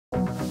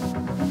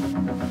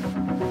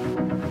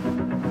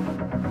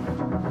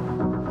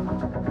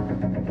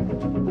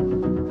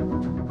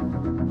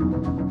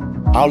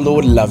Our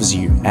Lord loves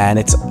you, and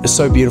it's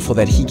so beautiful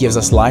that He gives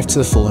us life to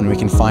the full, and we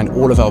can find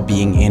all of our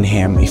being in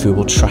Him if we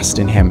will trust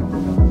in Him.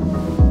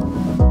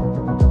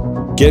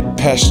 Get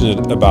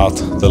passionate about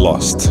the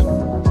lost.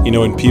 You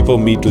know, when people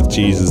meet with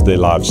Jesus, their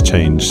lives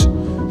change.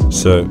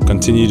 So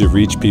continue to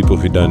reach people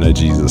who don't know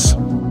Jesus.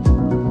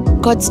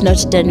 God's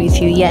not done with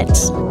you yet.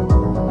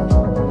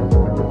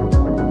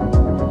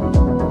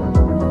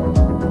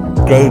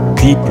 Grow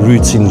deep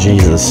roots in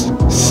Jesus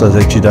so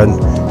that you don't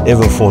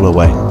ever fall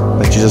away,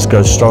 that you just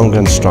grow stronger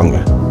and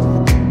stronger.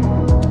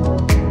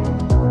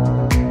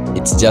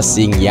 It's just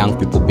seeing young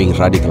people being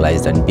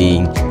radicalized and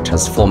being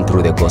transformed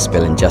through the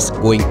gospel, and just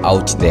going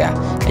out there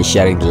and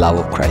sharing the love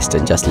of Christ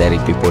and just letting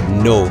people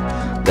know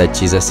that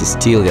Jesus is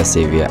still their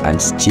Savior, and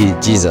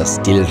Jesus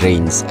still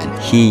reigns,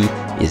 and He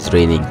is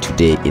reigning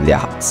today in their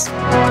hearts.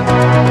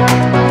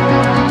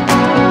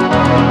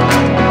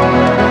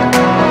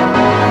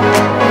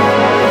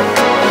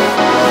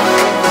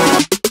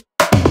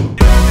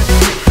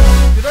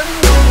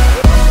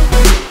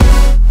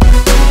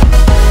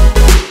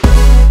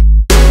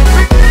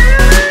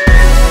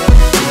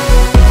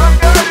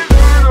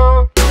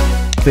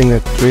 Thing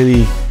that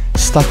really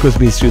stuck with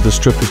me through this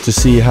trip is to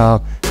see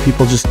how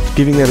people just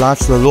giving their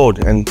lives to the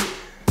Lord. And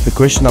the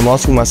question I'm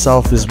asking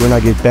myself is, when I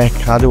get back,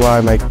 how do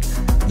I make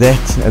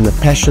that and the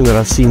passion that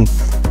I've seen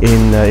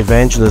in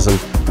evangelism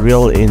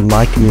real in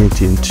my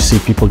community, and to see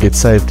people get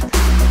saved?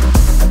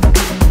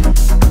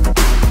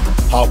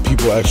 How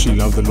people actually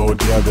love the Lord.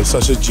 Yeah, there's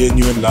such a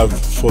genuine love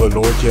for the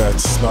Lord. Yeah,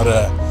 it's not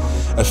a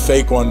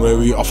fake one where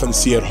we often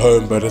see at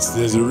home, but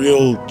there's a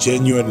real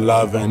genuine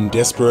love and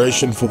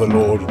desperation for the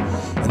Lord,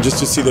 and just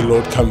to see the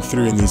Lord come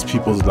through in these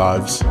people's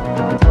lives.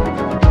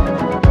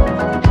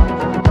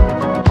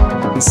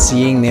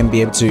 Seeing them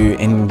be able to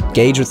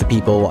engage with the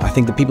people, I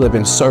think the people have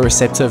been so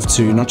receptive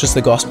to not just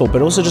the gospel,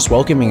 but also just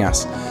welcoming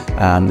us.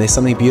 There's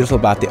something beautiful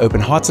about the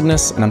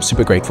open-heartedness, and I'm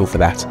super grateful for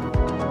that.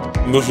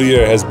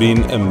 Mufulira has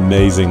been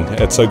amazing.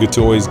 It's so good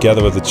to always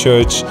gather with the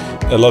church,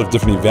 a lot of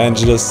different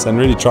evangelists, and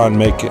really try and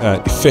make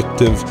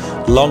effective,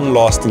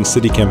 long-lasting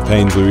city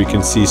campaigns where we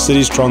can see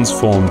cities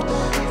transformed.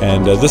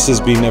 And this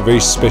has been a very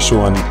special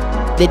one.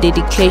 The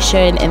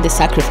dedication and the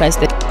sacrifice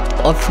that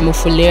of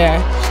Mufulira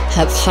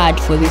have had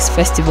for this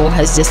festival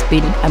has just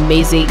been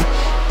amazing,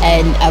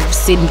 and I've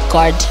seen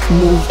God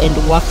move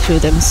and work through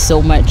them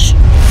so much.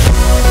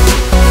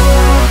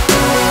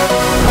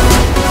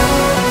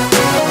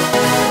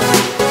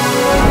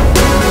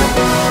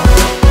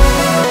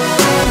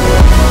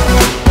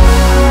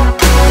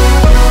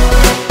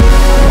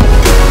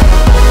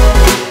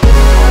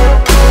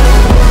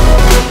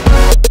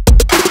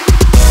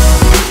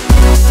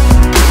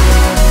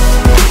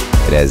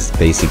 It has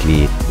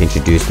basically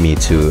introduced me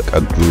to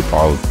a group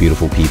of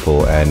beautiful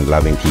people and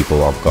loving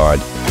people of God.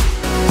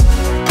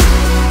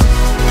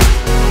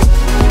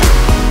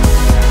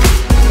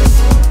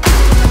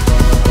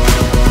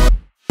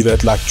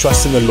 That like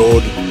trust in the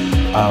Lord.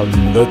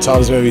 There are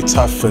times may be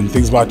tough and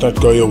things might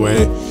not go your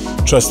way.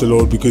 Trust the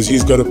Lord, because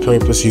He's got a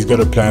purpose, He's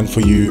got a plan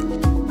for you.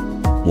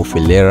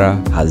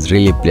 Mufulira has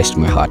really blessed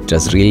my heart. It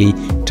has really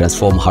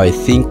transformed how I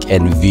think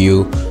and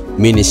view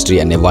ministry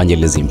and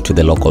evangelism to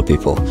the local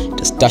people. It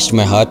has touched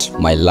my heart.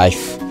 My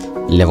life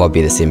will never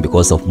be the same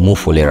because of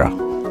Mufulira.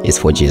 It's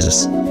for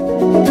Jesus.